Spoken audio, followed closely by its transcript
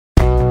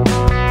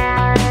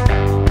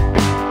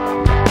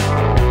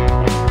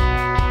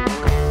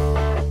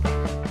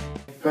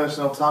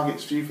personal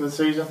targets for you for the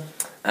season?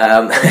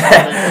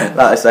 Like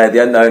I say,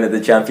 the unknown of the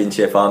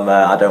Championship,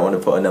 I don't want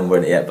to put a number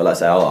in it yet, but like I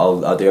say,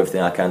 I'll do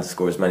everything I can to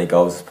score as many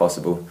goals as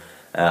possible.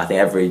 I think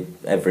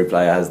every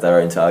player has their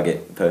own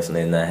target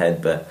personally in their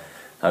head, but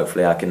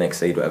hopefully I can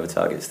exceed whatever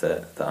targets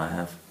that I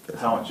have.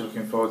 How much are you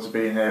looking forward to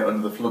being here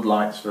under the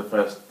floodlights for the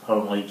first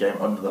home league game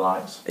under the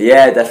lights?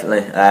 Yeah,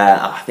 definitely.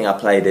 I think I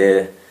played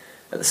here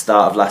at the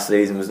start of last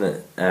season, wasn't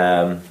it?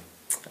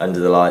 Under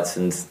the lights,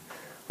 and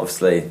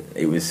obviously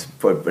it was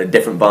a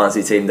different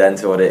Barnsley team then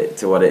to what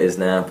it is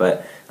now.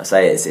 But I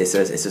say it's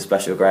a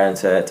special ground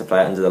to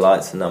play it under the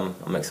lights, and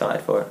I'm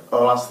excited for it.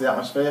 All adds to the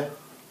atmosphere.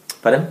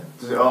 Pardon?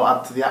 Does it all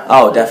add to the atmosphere?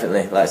 Oh,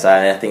 definitely. Like I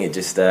say, I think it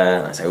just like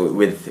I say,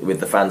 with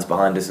the fans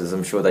behind us, as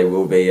I'm sure they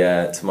will be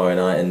tomorrow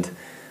night, and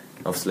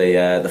obviously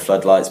the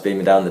floodlights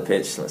beaming down the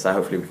pitch. So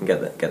hopefully we can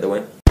get the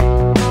win.